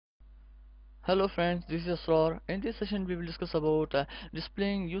Hello friends, this is Asrar. In this session we will discuss about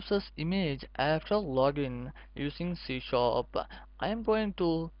displaying user's image after login using C Sharp. I am going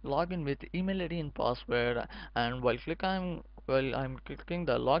to log in with email ID and password, and while I'm clicking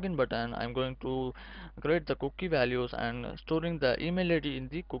the login button, I'm going to create the cookie values and storing the email ID in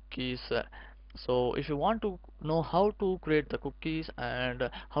the cookies. So if you want to know how to create the cookies and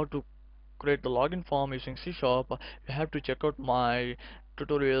how to create the login form using C Sharp, you have to check out my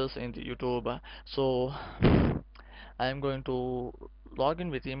tutorials in the YouTube. So I am going to log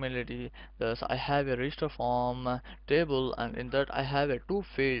in with email ID. Thus, I have a register form table, and in that I have two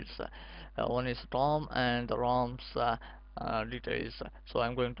fields. One is Tom and the ROM's details. So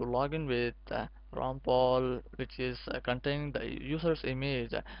I'm going to log in with ROM Paul, which is containing the user's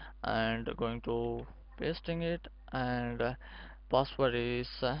image, and going to pasting it, and password is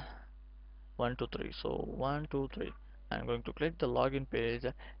 123. So 123. I'm going to click the login page.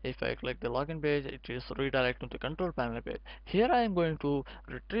 If I click the login page, it is redirect to the control panel page. Here I am going to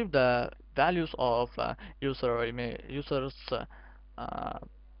retrieve the values of users uh,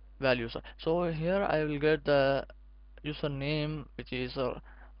 values. So here I will get the username, which is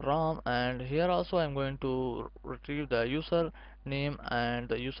Ram, and here also I'm going to retrieve the user name and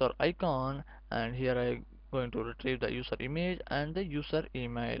the user icon, and here I going to retrieve the user image and the user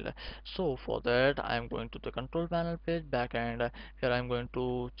email. So for that I'm going to the control panel page backend. Here I'm going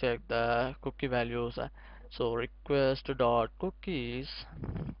to check the cookie values. So request dot cookies,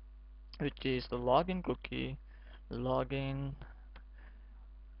 which is the login cookie, login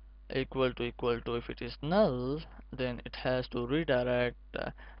equal to, if it is null, then it has to redirect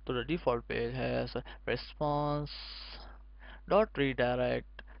to the default page as response dot redirect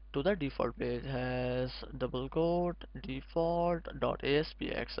to the default page has double quote default dot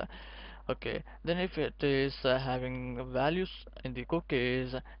aspx. Okay, then if it is having values in the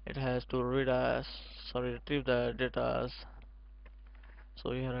cookies, it has to retrieve the data.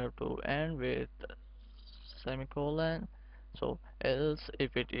 So here I have to end with semicolon. So else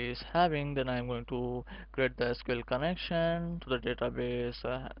if it is having, then I'm going to create the SQL connection to the database,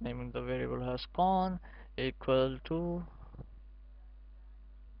 naming the variable as con equal to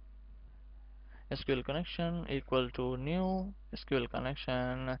SQL connection equal to new SQL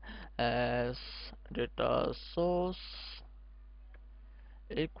connection as data source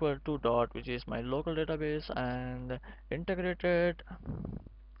equal to dot, which is my local database, and integrated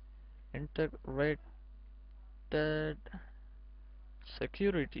integrated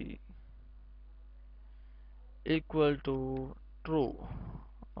security equal to true.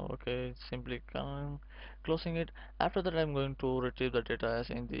 Okay, simply closing it. After that I'm going to retrieve the data as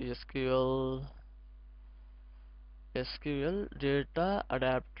in the SQL data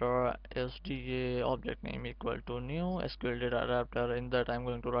adapter SDA object name equal to new SQL data adapter. In that I'm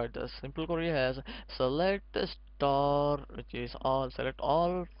going to write the simple query as select star, which is all, select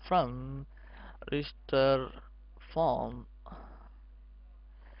all from register form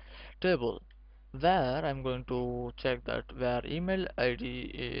table, where I'm going to check that where email ID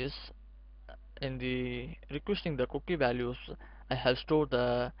is in the requesting the cookie values. I have stored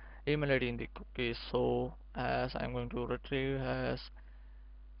the email ID in the cookies. So as I'm going to retrieve as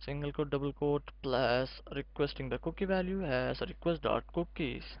single quote double quote plus requesting the cookie value as request dot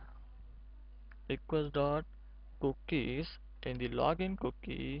cookies, request dot cookies. In the login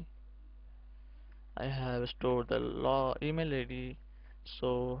cookie I have stored the email ID.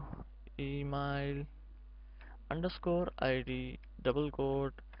 So email underscore ID double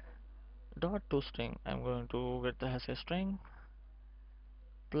quote dot to string. I'm going to get the as a string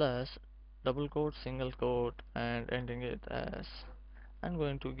plus double quote single quote and ending it as, I'm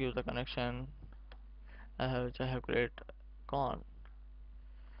going to give the connection which I have created con,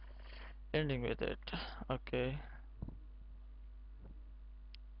 ending with it. Okay,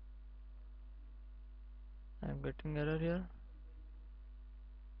 I'm getting error here.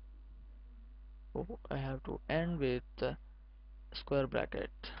 Oh, I have to end with square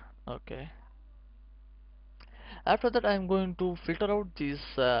bracket. Okay, after that I'm going to filter out these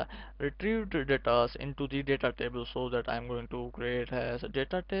retrieved data into the data table. So that I'm going to create as a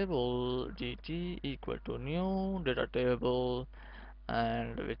data table dt equal to new data table,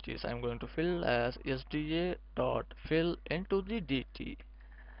 and which is I'm going to fill as sda dot fill into the dt.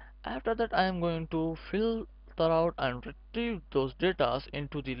 After that I am going to filter out and retrieve those data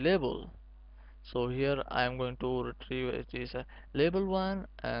into the label. So here I am going to retrieve it is a label 1,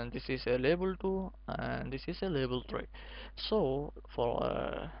 and this is a label 2, and this is a label 3. So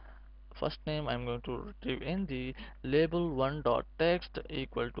for first name I'm going to retrieve in the label 1 dot text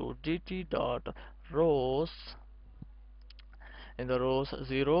equal to dt dot rows in the row's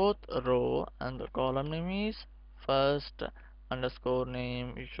zeroth row, and the column name is first underscore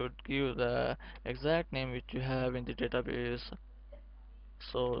name. You should give the exact name which you have in the database.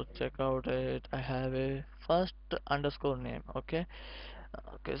 So check out it. I have a first underscore name. Okay.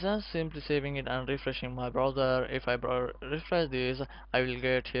 Okay, just simply saving it and refreshing my browser. If I refresh this, I will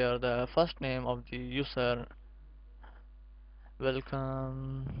get here the first name of the user.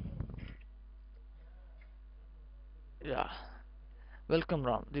 Welcome. Yeah, welcome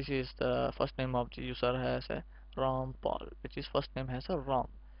Ram. This is the first name of the user has a Ram Paul, which is first name has a Ram.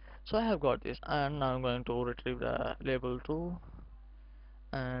 So I have got this, and now I'm going to retrieve the label 2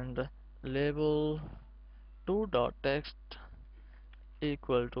 and label 2 dot text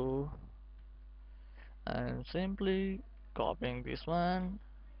equal to, and simply copying this one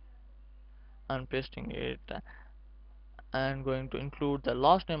and pasting it, and going to include the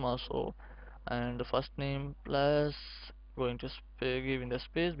last name also, and the first name plus going to giving the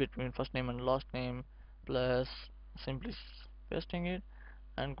space between first name and last name plus simply pasting it,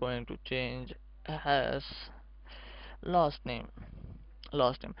 and going to change as last name.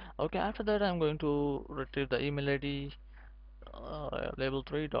 Okay, after that I'm going to retrieve the email ID, label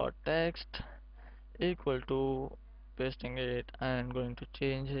 3 dot text equal to, pasting it and going to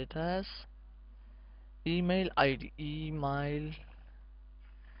change it as email id, email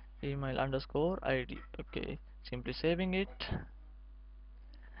underscore id. Okay, simply saving it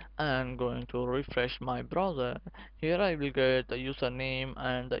and going to refresh my browser. Here I will get the username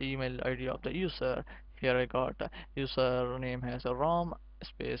and the email ID of the user. Here I got username has a rom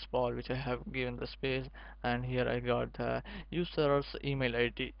space Paul, which I have given the space, and here I got the user's email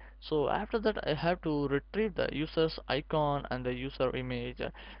ID. So after that I have to retrieve the user's icon and the user image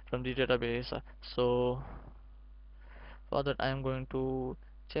from the database. So for that I am going to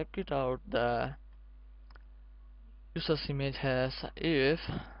check it out. The user's image has if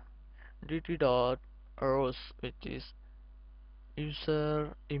dt dot rows, which is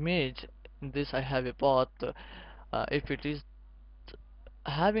user image. In this I have a path. If it is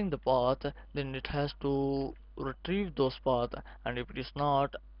having the path, then it has to retrieve those path, and if it is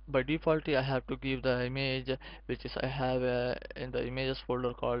not, by default I have to give the image, which is I have in the images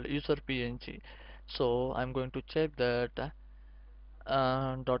folder called user png. So I'm going to check that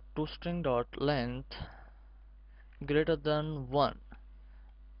dot toString dot length greater than 1.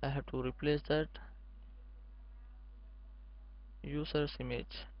 I have to replace that user's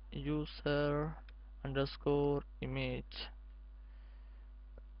image, user underscore image.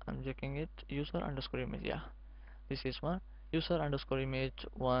 I'm checking it, user underscore image. Yeah, this is one. User underscore image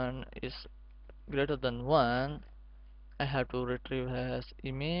 1 is greater than 1. I have to retrieve as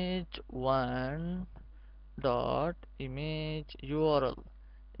image 1 dot image URL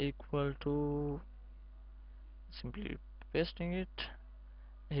equal to, simply pasting it.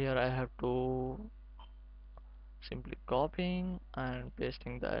 Here I have to simply copying and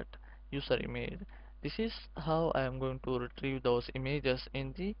pasting that user image. This is how I am going to retrieve those images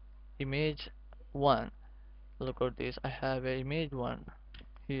in the image 1. Look at this, I have a image 1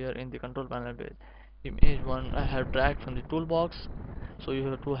 here in the control panel page. Image 1 I have dragged from the toolbox, so you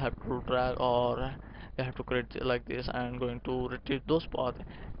have to drag, or you have to create like this, and going to retrieve those paths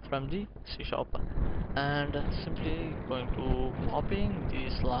from the C sharp, and simply going to copying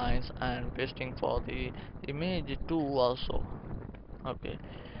these lines and pasting for the image 2 also. Okay,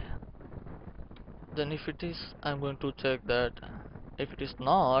 then if it is, I'm going to check that. If it is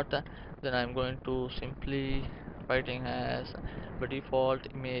not, then I'm going to simply writing as by default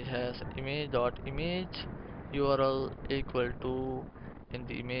image has image dot image URL equal to, in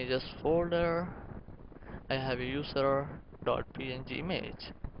the images folder I have a user dot png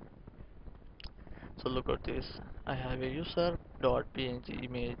image. So look at this, I have a user dot png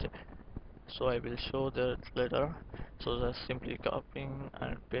image, so I will show that later. So just simply copying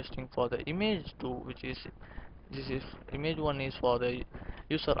and pasting for the image 2, which is, this is image 1 is for the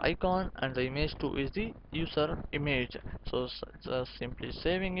user icon, and the image 2 is the user image. So just simply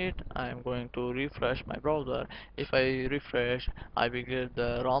saving it. I am going to refresh my browser. If I refresh, I will get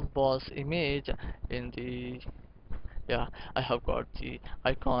the rom pause image in the, yeah, I have got the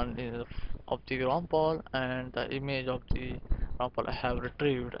icon of the rom pole and the image of the rom pole I have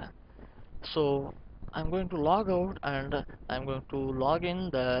retrieved. So I'm going to log out, and I'm going to log in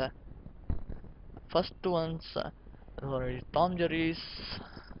the first ones, sorry, Tom Jerry's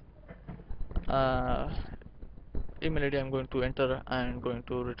uh, email ID. I'm going to enter and going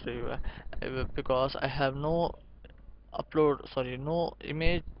to retrieve, because I have no no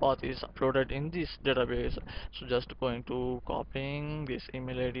image path is uploaded in this database. So just going to copying this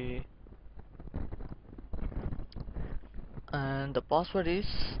email ID and the password is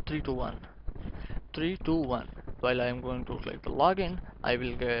 321. 321. While I am going to click the login, I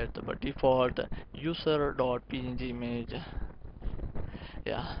will get the default user.png image.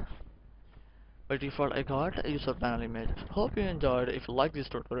 Yeah, by default I got a user panel image. Hope you enjoyed. If you like this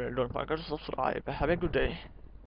tutorial, don't forget to subscribe. Have a good day.